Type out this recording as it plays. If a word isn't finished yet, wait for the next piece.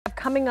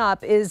coming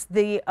up is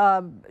the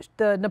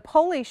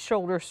Napoli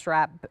shoulder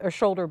strap or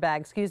shoulder bag,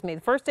 excuse me.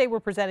 The first day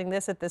we're presenting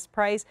this at this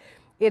price.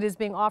 It is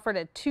being offered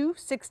at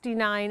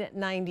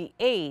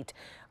 $269.98.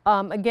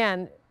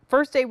 Again,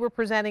 first day we're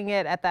presenting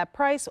it at that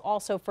price.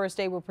 Also, first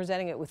day we're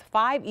presenting it with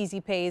 5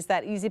 easy pays.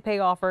 That easy pay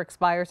offer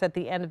expires at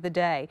the end of the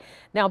day.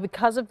 Now,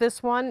 because of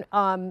this one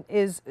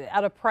is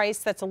at a price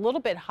that's a little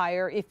bit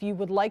higher, if you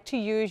would like to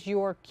use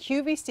your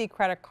QVC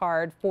credit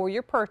card for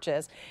your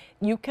purchase,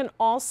 you can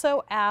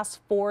also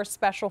ask for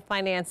special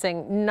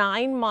financing,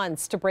 9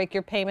 months to break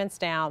your payments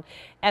down.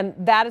 And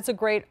that is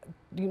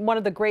one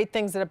of the great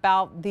things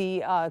about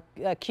the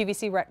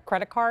QVC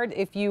credit card.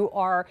 If you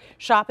are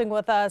shopping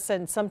with us,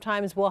 and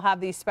sometimes we'll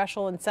have these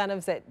special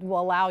incentives that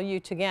will allow you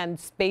to, again,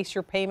 space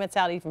your payments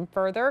out even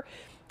further.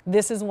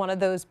 This is one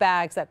of those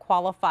bags that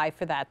qualify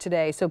for that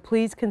today. So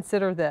please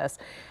consider this.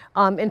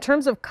 In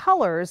terms of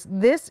colors,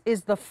 this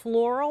is the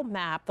floral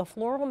map. The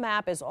floral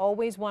map is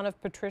always one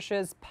of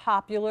Patricia's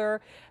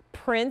popular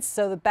prints.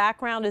 So the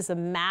background is a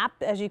map,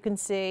 as you can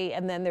see,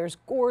 and then there's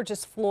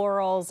gorgeous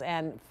florals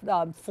and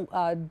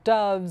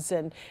doves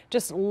and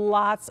just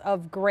lots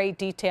of great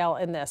detail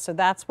in this. So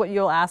that's what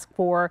you'll ask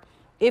for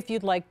if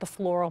you'd like the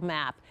floral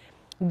map.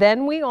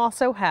 Then we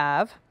also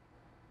have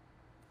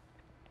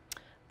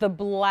the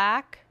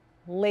black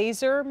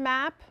laser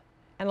map,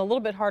 and a little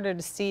bit harder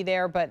to see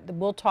there, but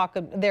we'll talk.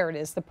 There it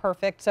is, the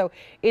perfect. So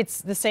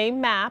it's the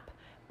same map,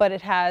 but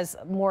it has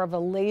more of a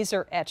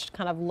laser etched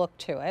kind of look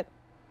to it.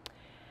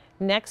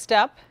 Next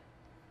up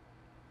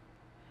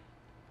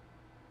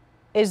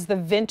is the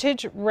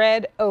vintage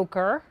red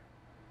ochre.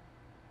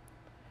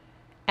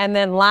 And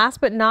then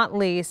last but not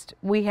least,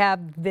 we have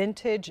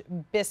vintage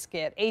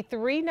biscuit. A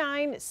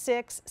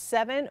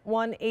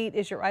 396718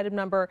 is your item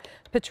number.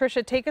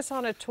 Patricia, take us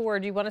on a tour.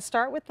 Do you want to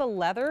start with the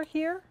leather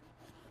here?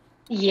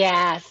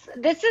 Yes,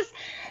 this is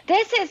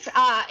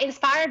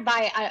inspired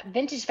by a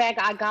vintage bag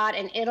I got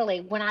in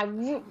Italy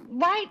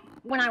right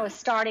when I was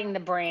starting the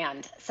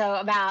brand. So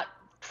about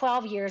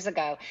 12 years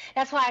ago.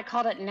 That's why I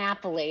called it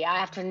Napoli,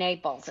 after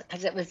Naples,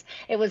 because it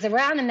was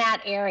around in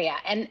that area.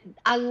 And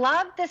I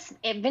love this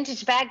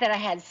vintage bag that I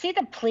had. See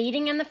the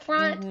pleating in the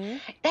front? Mm-hmm.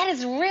 That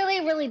is really,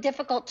 really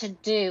difficult to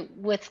do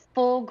with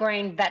full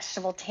grain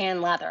vegetable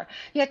tan leather.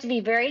 You have to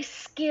be very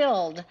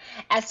skilled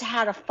as to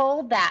how to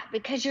fold that,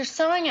 because you're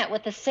sewing it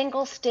with a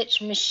single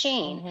stitch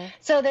machine. Mm-hmm.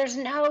 So there's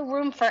no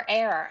room for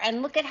error.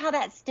 And look at how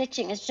that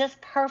stitching is just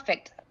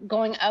perfect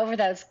going over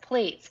those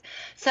pleats.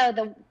 So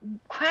the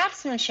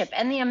craftsmanship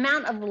and the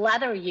amount of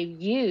leather you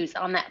use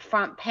on that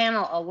front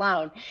panel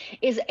alone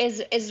is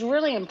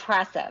really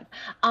impressive.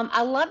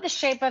 I love the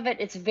shape of it.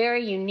 It's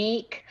very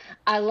unique.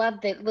 I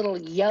love the little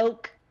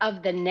yoke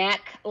of the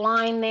neck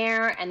line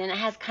there, and then it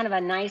has kind of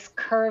a nice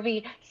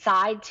curvy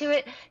side to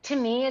it. To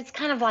me, it's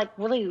kind of like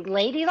really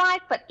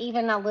ladylike, but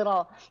even a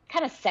little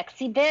kind of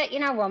sexy bit, you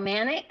know,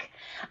 romantic.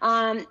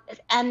 And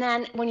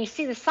then when you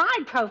see the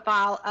side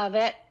profile of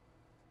it,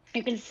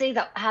 you can see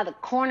how the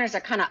corners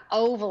are kind of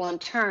oval and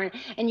turn,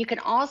 and you can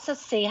also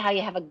see how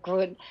you have a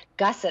good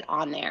gusset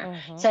on there.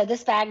 Mm-hmm. So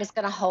this bag is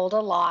going to hold a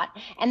lot.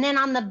 And then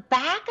on the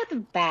back of the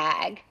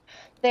bag,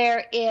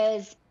 there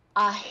is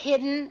a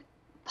hidden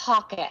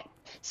pocket.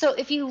 So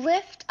if you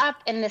lift up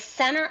in the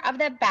center of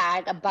the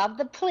bag above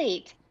the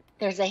pleat,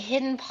 there's a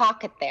hidden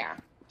pocket there.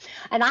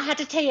 And I have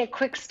to tell you a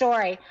quick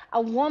story.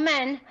 A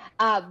woman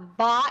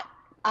bought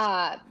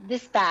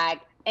this bag,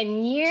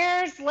 and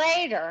years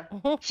later,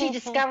 she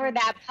discovered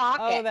that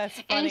pocket. Oh,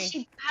 that's funny. And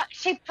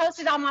she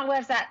posted on my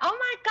website, "Oh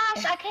my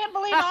gosh, I can't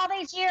believe all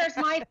these years,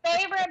 my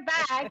favorite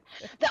bag.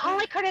 The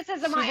only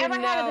criticism I ever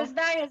had of this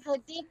bag is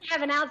it didn't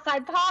have an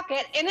outside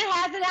pocket," and it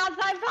has an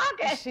outside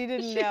pocket. She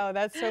didn't know.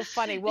 That's so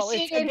funny. Well,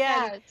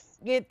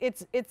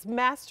 it's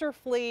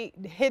masterfully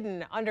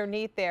hidden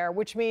underneath there,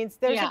 which means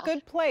there's a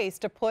good place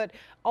to put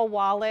a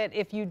wallet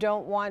if you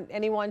don't want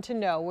anyone to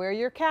know where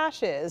your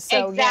cash is.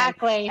 So,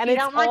 exactly. And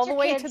it's all the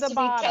way to the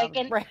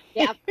bottom. Right?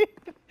 Yep.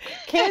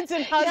 Kids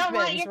and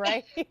husbands,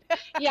 right?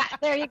 Yeah,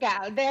 there you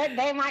go.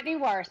 They might be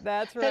worse.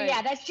 That's right. So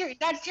yeah, that's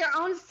your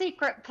own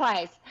secret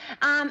place.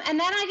 And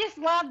then I just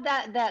love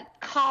the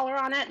collar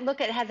on it.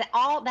 Look, it has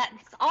all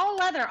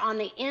leather on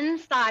the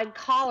inside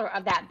collar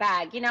of that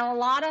bag. You know, a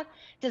lot of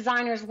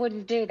designers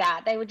wouldn't do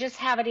that. They would just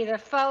have it either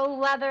faux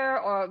leather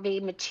or be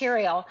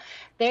material.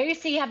 There you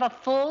see you have a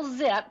full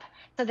zip.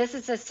 So this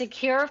is a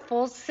secure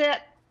full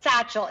zip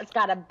satchel. It's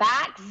got a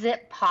back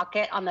zip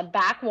pocket on the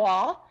back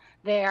wall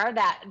there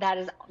that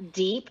is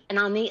deep, and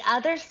on the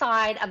other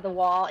side of the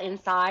wall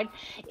inside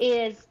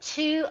is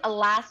 2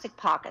 elastic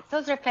pockets.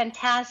 Those are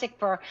fantastic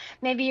for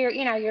maybe your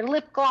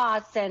lip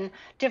gloss and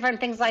different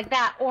things like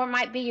that, or it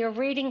might be your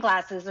reading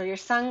glasses or your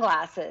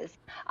sunglasses.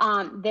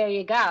 There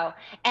you go.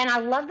 And I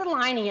love the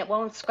lining. It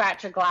won't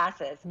scratch your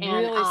glasses.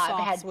 Really and soft,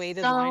 I've had suede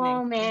so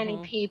lining. many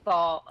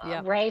people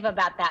rave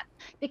about that,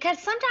 because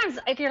sometimes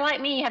if you're like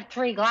me, you have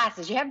 3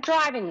 glasses. You have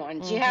driving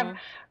ones, you have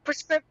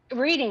prescription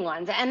reading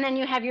ones, and then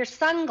you have your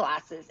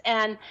sunglasses,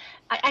 and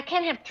I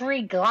can't have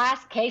 3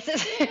 glass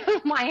cases in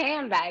my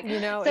handbag. You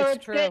know, so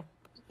it's true.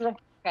 Good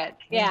Good.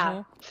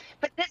 Yeah.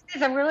 But this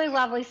is a really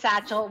lovely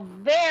satchel.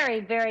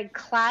 Very, very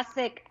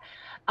classic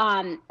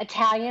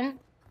Italian.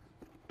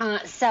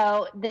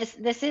 So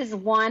this is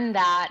one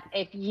that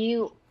if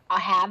you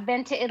have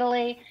been to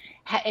Italy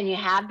and you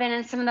have been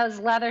in some of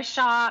those leather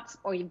shops,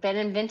 or you've been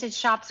in vintage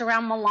shops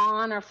around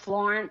Milan or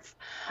Florence,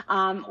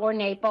 or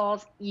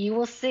Naples, you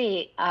will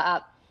see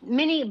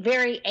many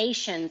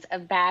variations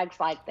of bags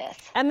like this.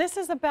 And this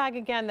is a bag,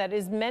 again, that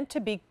is meant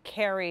to be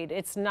carried.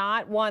 It's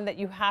not one that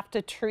you have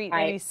to treat in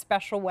any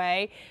special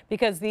way,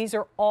 because these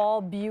are all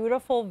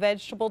beautiful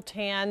vegetable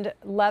tanned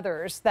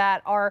leathers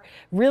that are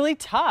really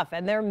tough,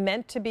 and they're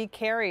meant to be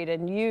carried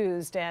and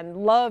used and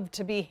love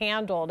to be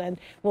handled,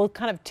 and will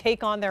kind of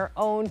take on their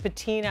own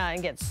patina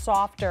and get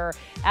softer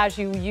as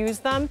you use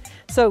them.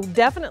 So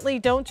definitely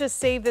don't just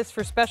save this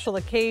for special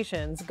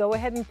occasions. Go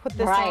ahead and put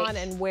this on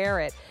and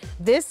wear it.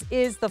 This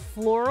is the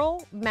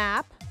floral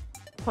map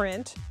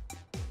print.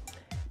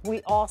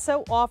 We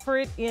also offer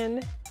it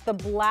in the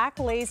black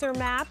laser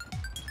map,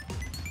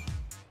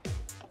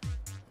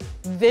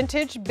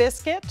 vintage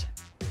biscuit,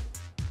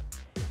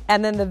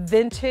 and then the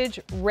vintage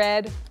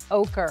red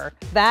ochre.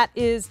 That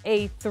is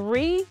a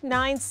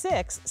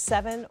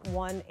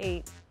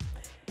 396,718.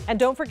 And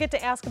don't forget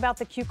to ask about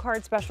the Q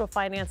card special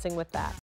financing with that.